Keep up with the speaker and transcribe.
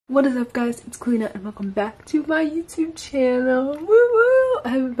What is up, guys? It's Kalina and welcome back to my YouTube channel. Woo woo! I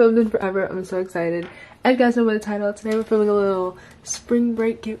haven't filmed in forever. I'm so excited. As you guys know by the title, today we're filming a little spring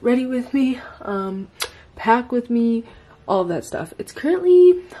break get ready with me, pack with me, all of that stuff. It's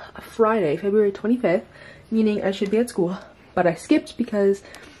currently Friday, February 25th, meaning I should be at school, but I skipped because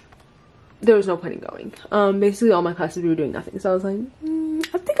there was no point in going. Basically all my classes we were doing nothing, so I was like,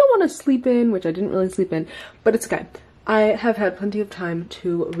 I think I want to sleep in, which I didn't really sleep in, but it's okay. I have had plenty of time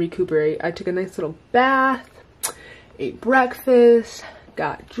to recuperate. I took a nice little bath, ate breakfast,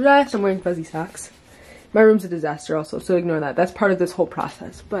 got dressed. I'm wearing fuzzy socks. My room's a disaster also, so ignore that. That's part of this whole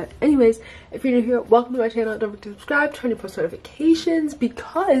process. But anyways, if you're new here, welcome to my channel. Don't forget to subscribe, turn on post notifications,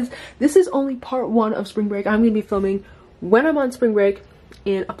 because this is only part 1 of spring break. I'm going to be filming when I'm on spring break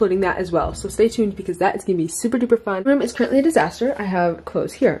and uploading that as well, so stay tuned because that is gonna be super duper fun. My room is currently a disaster. I have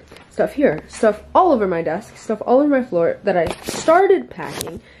clothes here, stuff all over my desk, stuff all over my floor that I started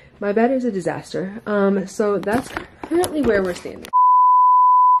packing. My bed is a disaster, so that's currently where we're standing.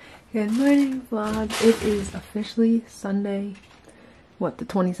 Good morning, vlog. It is officially Sunday, what, the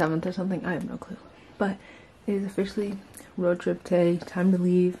 27th or something? I have no clue, but it is officially road trip day. Time to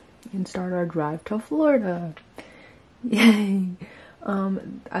leave and start our drive to Florida. Yay!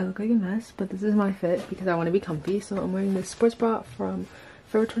 I look like a mess, but this is my fit because I want to be comfy. So I'm wearing this sports bra from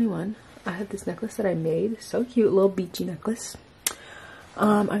Forever 21. I have this necklace that I made, so cute, little beachy necklace.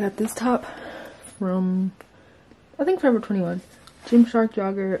 I got this top from, I think, Forever 21. Gymshark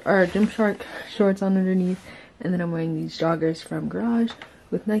jogger, or Gymshark shorts on underneath, and then I'm wearing these joggers from Garage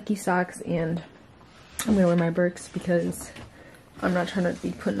with Nike socks, and I'm gonna wear my Birks because I'm not trying to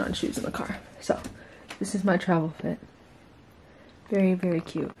be putting on shoes in the car. So this is my travel fit. Very, very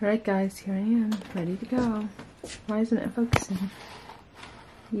cute. Alright guys, here I am, ready to go. Why isn't it focusing?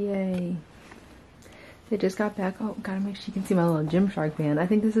 Yay. They just got back. Oh, gotta make sure you can see my little Gymshark band. I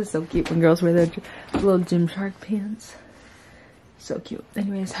think this is so cute when girls wear their little Gymshark pants. So cute.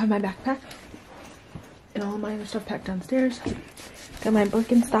 Anyways, I have my backpack and all of my other stuff packed downstairs. Got my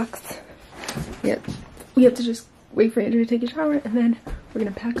Birkenstocks. Yep. We have to just wait for Andrew to take a shower and then we're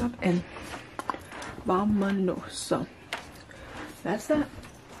gonna pack up and vamonos. So that's that.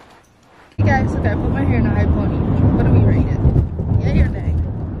 Hey guys, look, I put my hair in a high pony. What do we rate it? Yay or nay?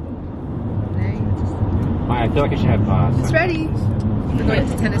 Nay. I feel like I should have it's ready. We're going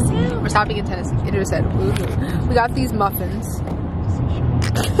to Tennessee. We're stopping in Tennessee. Andrew said, woohoo. We got these muffins.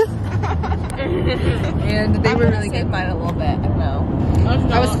 And they were really good. Mine a little bit. I don't know.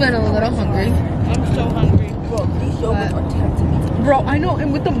 I was feeling a little hungry. I'm so hungry. Bro, these yogurts are tempting me. Bro, I know,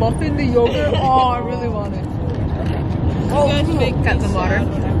 and with the muffin, the yogurt, oh, I really want it. Oh, you guys make got some water.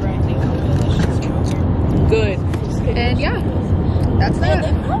 Whenever I think of delicious. Good. And yeah, that's that.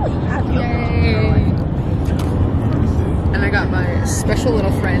 They probably have yogurt. Yay. And I got my special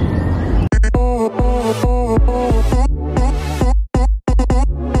little friend.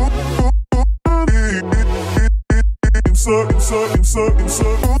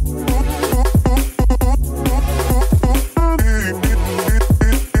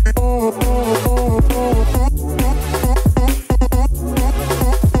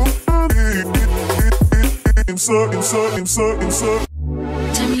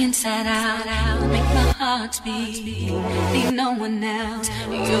 Turn me inside out, make my heart beat. Need no one else.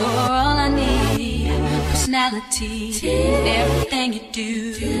 You're all I need. Personality, everything you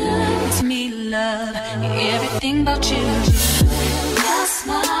do makes me love everything about you. Your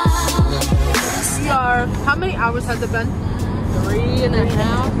smile. We are, how many hours has it been?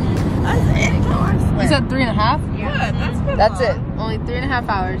 3.5. You said 3.5? Yeah, that's good. That's it. Only 3.5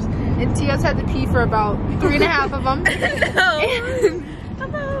 hours. And Tia's had to pee for about 3.5 of them.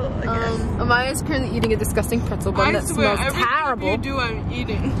 Amaya's currently eating a disgusting pretzel bun that smells terrible. You do, I'm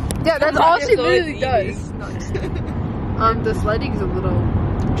eating. Yeah, that's all she really does. The sliding is a little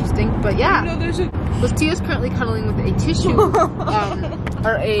interesting, but yeah. You know, But Tia's currently cuddling with a tissue,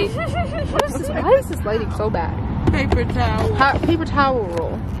 or a, what is this? Why is this lighting so bad? paper towel. Paper towel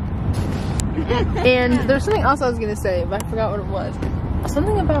roll. And there's something else I was gonna say, but I forgot what it was.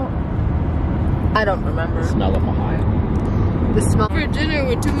 Something about, I don't remember. Smell of Ohio. The smell. For dinner,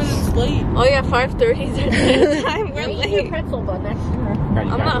 we're 2 minutes late. Oh yeah, 5:30 is our dinner time. We're Eat late. pretzel bun next to her. I'm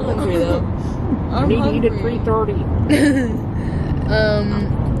not hungry though. I'm Need to eat at hungry. 3:30.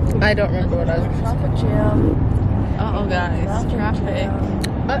 I don't remember what I was. Traffic jam. Uh-oh, guys. Traffic.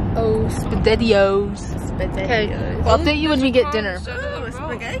 Uh-oh, spaghettios. Okay, I'll update you when we get dinner.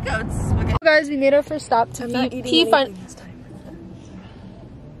 Spaghetti goats. Spaghetti. Guys, we made our first stop to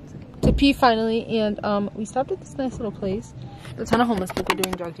pee finally, and we stopped at this nice little place. There's a ton of homeless people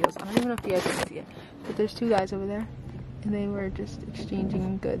doing drug deals. I don't even know if you guys can see it, but there's two guys over there. and they were just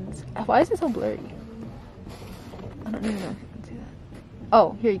exchanging goods. Why is it so blurry? I don't even know if you can see that.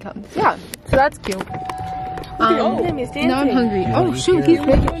 Oh, here he comes. Yeah, so that's cute. Now I'm hungry. Oh shoot, he's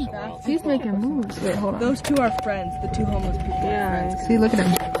making moves. Wait, hold on. Those two are friends. The two homeless people. Yeah, see, look at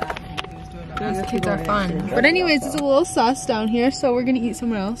him. Those kids are fun. But anyways, it's a little sus down here, so we're gonna eat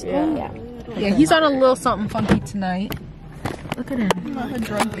somewhere else. Yeah, he's on a little something funky tonight. Look at him.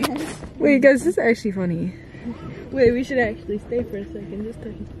 Wait, guys, this is actually funny. Wait, we should actually stay for a second. Just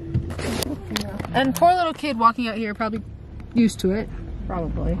And poor little kid walking out here, probably used to it.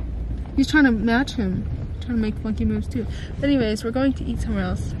 Probably. He's trying to match him. Trying to make funky moves too. But anyways, we're going to eat somewhere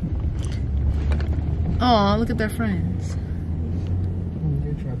else. Aw, look at their friends.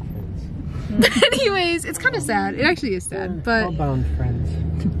 They're drug friends. Anyways, it's kind of sad. It actually is sad, but Well-bound friends.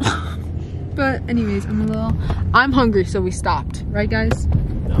 but anyways, I'm hungry, so we stopped, right, guys?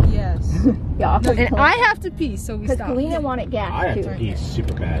 Yes. Yeah. And I have to pee, so we Because stopped. Kalina wanted gas I have too. to pee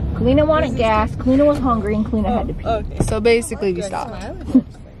super bad. Kalina wanted gas. Kalina was hungry, and Kalina had to pee. Okay. So basically, we stopped.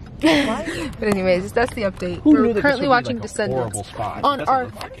 But anyways, that's the update. We're currently watching Descendants on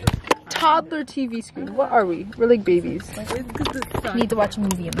our toddler TV screen. What are we? We're like babies. We need to watch a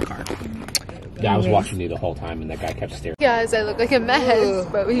movie in the car. Yeah, I was watching you the whole time and that guy kept staring. Guys, I look like a mess,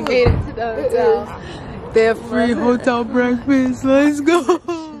 but we made it to the hotel. They have free hotel breakfast. Let's go.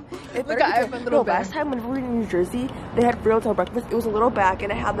 Look at my little bag. Last time when we were in New Jersey, they had free hotel breakfast. It was a little bag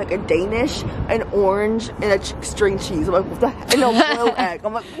and it had like a Danish, an orange, and a string cheese. I'm like, what the heck? And a boiled egg.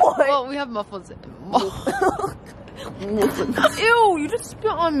 I'm like, what? Well, we have muffins. Ew, you just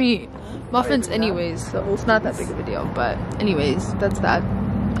spit on me. Muffins anyways, so it's not that big of a deal. But anyways, that's that.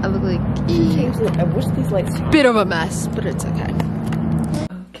 I look like I wish these lights. bit of a mess, but it's okay.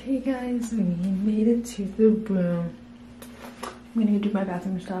 Okay guys, we made it to the room. I'm gonna go do my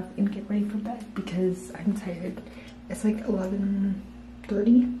bathroom stuff and get ready for bed because I'm tired. It's like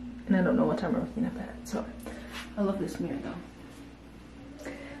 11:30 and I don't know what time we're looking at bed. So I love this mirror though.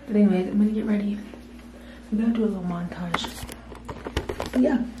 But anyways, I'm gonna get ready. I'm gonna do a little montage. But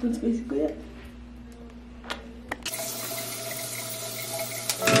yeah, that's basically it.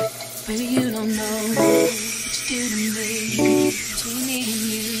 Baby, you don't know what you do to me. Between me and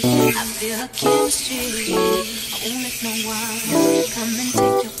you, I feel a chemistry. I won't let no one come and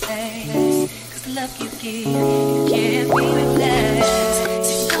take your place. 'Cause the love you give, you can't be replaced.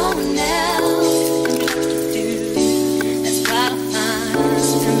 So no one else can do what you do. That's why I find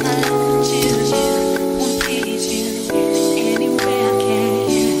spend my life with you. Wanna please you any way I can.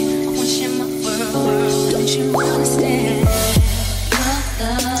 I wanna share my world, I want you to understand. Your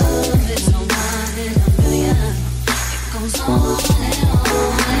love is no one in a million. It goes on and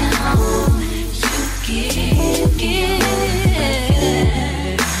on and on. You give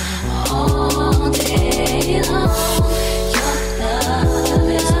all day long. Your love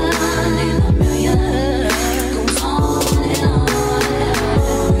is no one in a million. It goes on and on and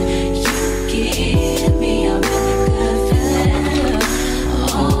on. You give me a really good feeling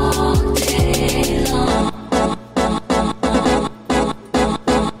all day long.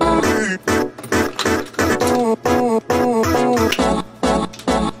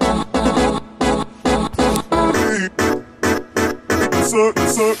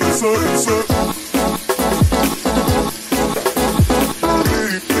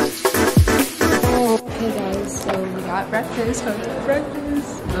 Hey guys, so we got breakfast, hotel breakfast.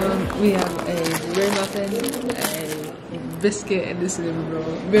 We have a blueberry muffin, a biscuit, and a cinnamon roll.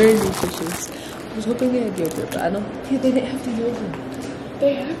 Very nutritious. I was hoping they had yogurt, but I don't. Yeah, they didn't have the yogurt.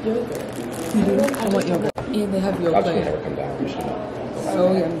 They have yogurt. You do? I want yogurt. And they have yogurt.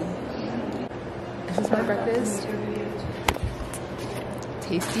 So yummy. This is my breakfast.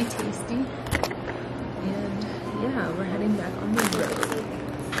 Tasty, tasty. And yeah, we're heading back on the road.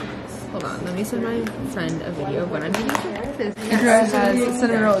 Hold on, let me send my friend a video of what I'm eating for breakfast. Andrea has a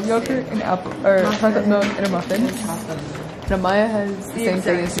cinnamon roll, yogurt, and apple, or chocolate milk, and a muffin. And Amaya has the same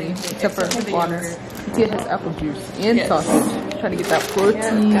thing as me, except for water. Tia has apple juice and sausage. Trying to get that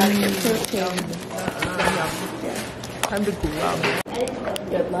protein. Time to grub.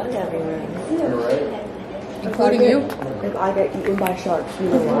 Good luck, everyone. Including you. If I get eaten by sharks, you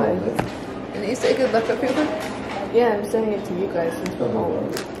know why. And you say good luck up here? Yeah, I'm saying it to you guys since we're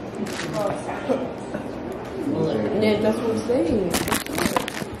home. Yeah, that's what I'm saying.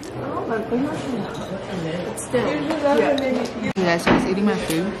 Oh my goodness. Still. You guys, so I was eating my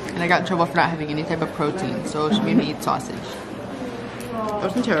food, and I got in trouble for not having any type of protein, so she made me eat sausage. It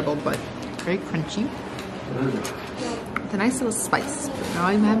wasn't terrible, but very crunchy. With a nice little spice. But now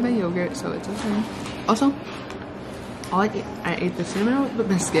I have my yogurt, so it's okay. Also, I ate the cinnamon roll, the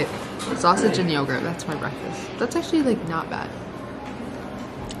biscuit, sausage, and yogurt. That's my breakfast. That's actually like not bad.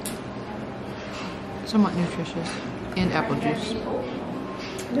 Somewhat nutritious. And apple juice.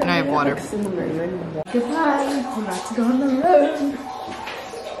 And I have water. Goodbye. I'm about to go on the road.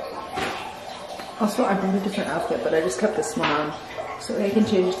 Also, I brought a different outfit, but I just kept this one on so I can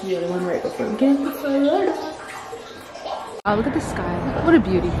change to the other one right before we get into the road. Oh, look at the sky. What a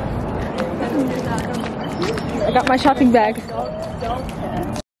beauty. I got my shopping bag.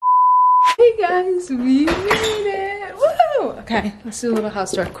 Hey guys, we made it. Woohoo! Okay, let's do a little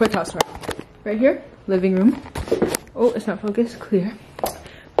house tour. Quick house tour. Right here, living room. Oh, it's not focused. Clear.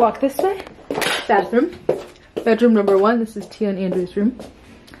 Walk this way. Bathroom. Bedroom number 1. This is Tia and Andrew's room.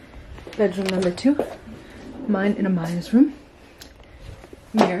 Bedroom number 2. Mine and Amaya's room.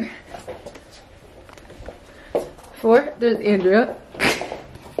 Mirror. 4. There's Andrea.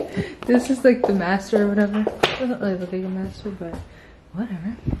 This is like the master or whatever. Doesn't really look like a master, but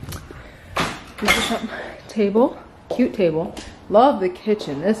whatever. This is some table. Cute table. Love the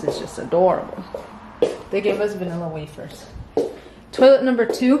kitchen. This is just adorable. They gave us vanilla wafers. Toilet number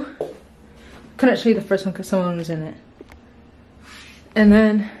 2. Couldn't show you the first one because someone was in it. And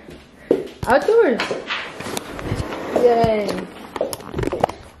then outdoors. Yay.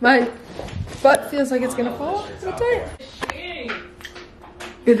 My butt feels like it's gonna fall. That's it.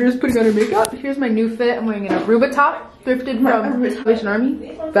 Andrew's putting on her makeup. Here's my new fit. I'm wearing an Aruba top, thrifted from Salvation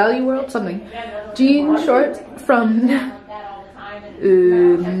Army, Value World, something. Jean shorts from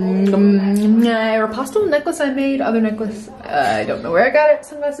Aeropostale. Necklace I made. Other necklace, I don't know where I got it.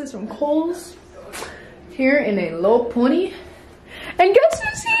 Sunglasses from Kohl's. Here in a low pony. And guess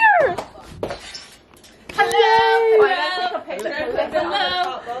who's here? Hello!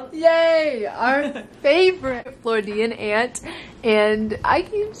 Hello! Yay! Our favorite Floridian aunt, and I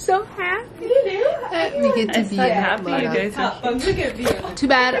am so happy that we get to be in Florida. Too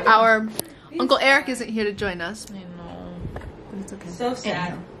bad our Uncle Eric isn't here to join us. I know. But it's okay. So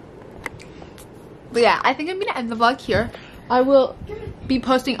sad. But yeah, I think I'm gonna end the vlog here. I will be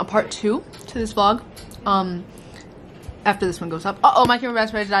posting a part 2 to this vlog. After this one goes up. Uh oh, my camera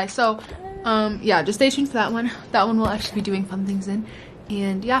battery's ready to die. So, yeah, just stay tuned for that one. That one will actually be doing fun things in.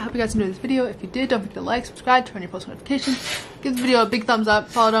 And yeah, I hope you guys enjoyed this video. If you did, don't forget to like, subscribe, turn on your post notifications. Give this video a big thumbs up,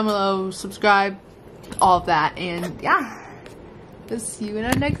 follow down below, subscribe, all of that. And yeah, we'll see you in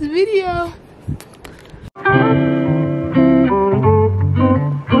our next video.